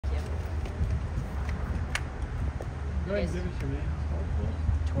Go ahead and give us your name.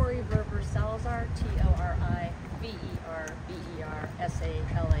 Tori Verber Salazar, Toriverbersalazar. The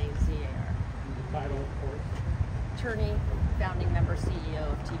title, of course. Attorney, founding member,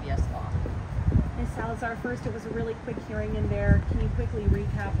 CEO of TVS Law. Ms. Salazar, first, it was a really quick hearing in there. Can you quickly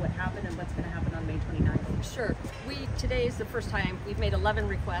recap what happened and what's going to happen on May 29th? Sure. Today is the first time we've made 10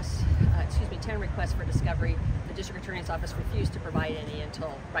 requests for discovery. The District Attorney's Office refused to provide any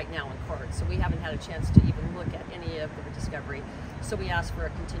until right now in court, so we haven't had a chance to even look at any of the discovery. So we asked for a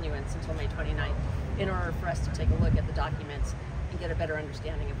continuance until May 29th in order for us to take a look at the documents and get a better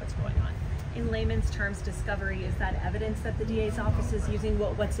understanding of what's going on. In layman's terms, discovery, is that evidence that the DA's office is using?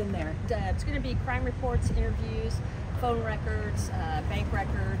 What's in there? It's going to be crime reports, interviews, phone records, bank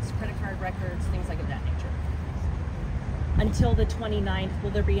records, credit card records, things like of that nature. Until the 29th,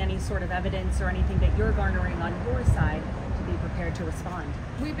 will there be any sort of evidence or anything that you're garnering on your side to be prepared to respond?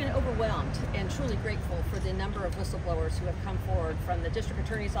 We've been overwhelmed and truly grateful for the number of whistleblowers who have come forward, from the District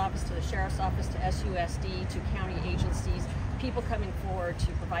Attorney's Office to the Sheriff's Office to SUSD to county agencies, people coming forward to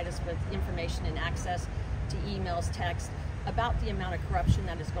provide us with information and access to emails, text, about the amount of corruption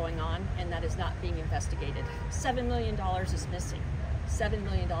that is going on and that is not being investigated. $7 million is missing. $7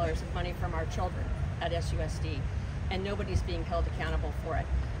 million of money from our children at SUSD, and nobody's being held accountable for it.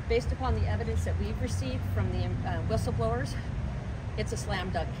 Based upon the evidence that we've received from the whistleblowers, it's a slam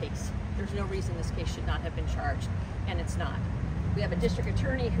dunk case. There's no reason this case should not have been charged, and it's not. We have a district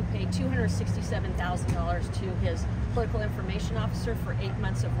attorney who paid $267,000 to his political information officer for 8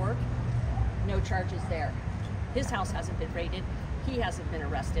 months of work. No charges there. His house hasn't been raided, he hasn't been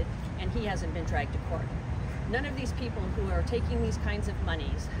arrested, and he hasn't been dragged to court. None of these people who are taking these kinds of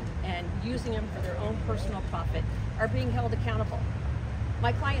monies and using them for their own personal profit are being held accountable.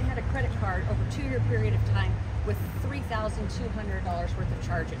 My client had a credit card over a 2-year period of time with $3,200 worth of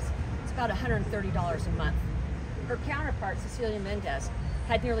charges. It's about $130 a month. Her counterpart, Cecilia Mendez,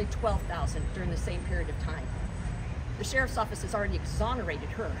 had nearly $12,000 during the same period of time. The Sheriff's Office has already exonerated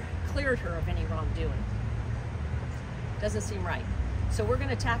her, cleared her of any wrongdoing. Doesn't seem right. So we're going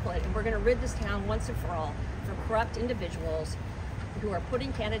to tackle it, and we're going to rid this town once and for all from corrupt individuals who are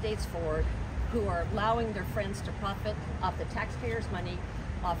putting candidates forward, who are allowing their friends to profit off the taxpayers' money,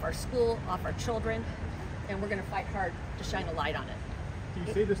 off our school, off our children, and we're going to fight hard to shine a light on it. Do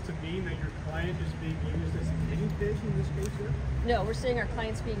you say this to mean that your client is being used as a guinea pig in this case here? No, we're saying our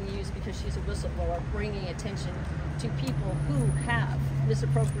client's being used because she's a whistleblower, bringing attention to people who have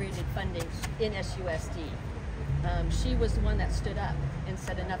misappropriated funding in SUSD. She was the one that stood up and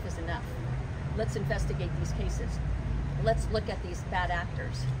said enough is enough. Let's investigate these cases. Let's look at these bad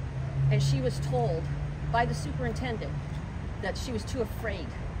actors. And she was told by the superintendent that she was too afraid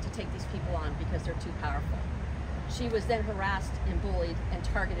to take these people on because they're too powerful. She was then harassed and bullied and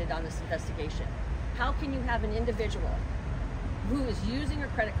targeted on this investigation. How can you have an individual who is using her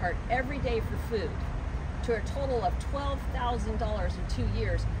credit card every day for food to a total of $12,000 in 2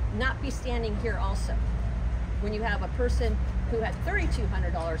 years not be standing here also? When you have a person who had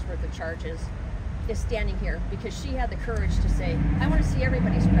 $3,200 worth of charges is standing here because she had the courage to say, I want to see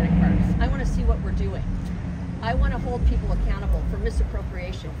everybody's credit cards. I want to see what we're doing. I want to hold people accountable for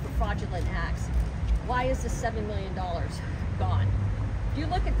misappropriation, for fraudulent acts. Why is this $7 million gone? If you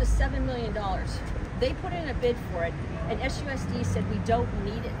look at the $7 million, they put in a bid for it, and SUSD said we don't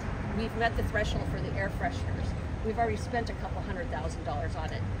need it. We've met the threshold for the air fresheners. We've already spent a couple $100,000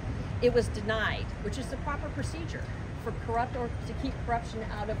 on it. It was denied, which is the proper procedure for corrupt or to keep corruption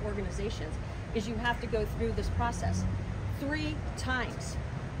out of organizations, is you have to go through this process. 3 times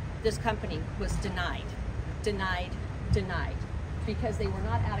this company was denied, because they were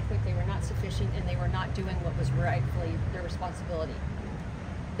not adequate, they were not sufficient, and they were not doing what was rightfully their responsibility.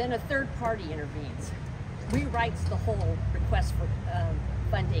 Then a third party intervenes, rewrites the whole request for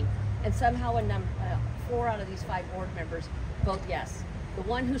funding, and somehow 4 out of these 5 board members vote yes. The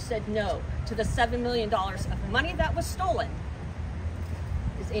one who said no to the $7 million of money that was stolen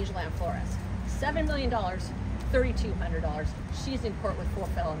is Angelann Flores. $7 million, $3,200. She's in court with 4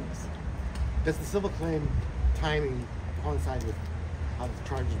 felonies. Does the civil claim timing coincide with how the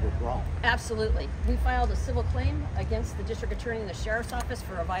charges were brought? Absolutely. We filed a civil claim against the district attorney and the sheriff's office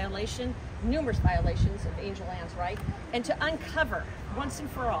for a violation, numerous violations of Angelann's right, and to uncover once and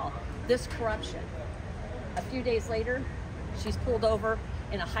for all this corruption. A few days later, she's pulled over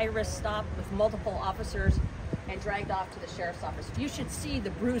in a high-risk stop with multiple officers and dragged off to the sheriff's office. You should see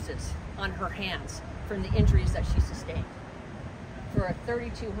the bruises on her hands from the injuries that she sustained for a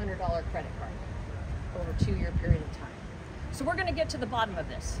 $3,200 credit card over a 2-year period of time. So we're going to get to the bottom of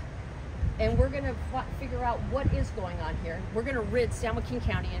this. And we're going to figure out what is going on here. We're going to rid San Joaquin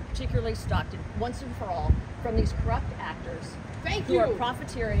County, and particularly Stockton, once and for all, from these corrupt actors who are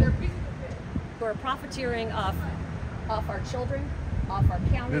profiteering off our children, off our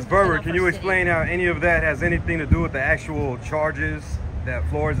county. Ms. Verber, can you explain how any of that has anything to do with the actual charges that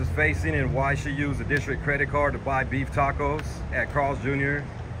Flores is facing and why she used a district credit card to buy beef tacos at Carl's Jr.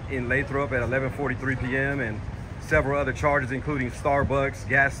 in Lathrop at 11:43 p.m. and several other charges, including Starbucks,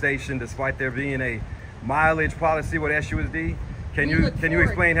 gas station, despite there being a mileage policy with SUSD? Can you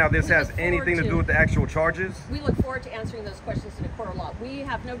explain how this has anything to do with the actual charges? We look forward to answering those questions in a court of law. We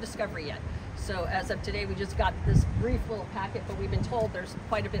have no discovery yet. So as of today, we just got this brief little packet, but we've been told there's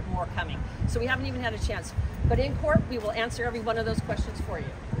quite a bit more coming. So we haven't even had a chance. But in court, we will answer every one of those questions for you.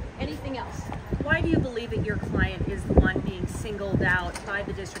 Anything else? Why do you believe that your client is the one being singled out by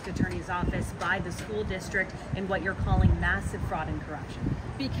the district attorney's office, by the school district, in what you're calling massive fraud and corruption?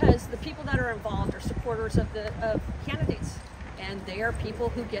 Because the people that are involved are supporters of candidates. And they are people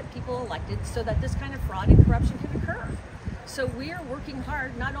who get people elected so that this kind of fraud and corruption can occur. So we are working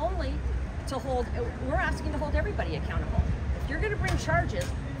hard not only to hold, we're asking to hold everybody accountable. If you're going to bring charges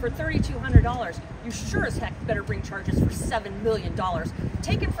for $3,200, you sure as heck better bring charges for $7 million.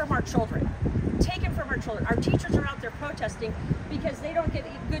 Take it from our children. Take it from our children. Our teachers are out there protesting because they don't get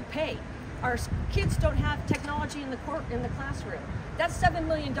good pay. Our kids don't have technology in the classroom. That $7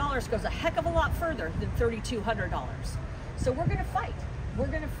 million goes a heck of a lot further than $3,200. So we're going to fight. We're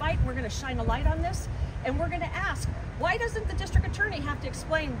going to fight. We're going to shine a light on this. And we're going to ask, why doesn't the district attorney have to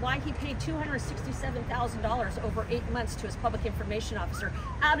explain why he paid $267,000 over 8 months to his public information officer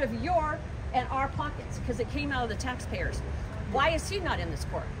out of your and our pockets? Because it came out of the taxpayers. Why is he not in this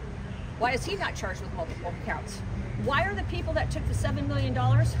court? Why is he not charged with multiple counts? Why are the people that took the $7 million,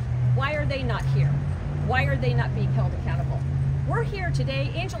 why are they not here? Why are they not being held accountable? We're here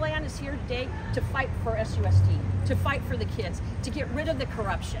today, Angelann is here today to fight for SUSD, to fight for the kids, to get rid of the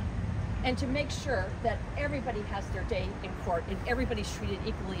corruption, and to make sure that everybody has their day in court and everybody's treated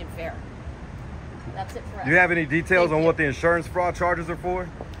equally and fair. That's it for us. Do you have any details on what the insurance fraud charges are for?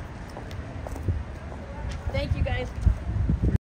 Thank you, guys.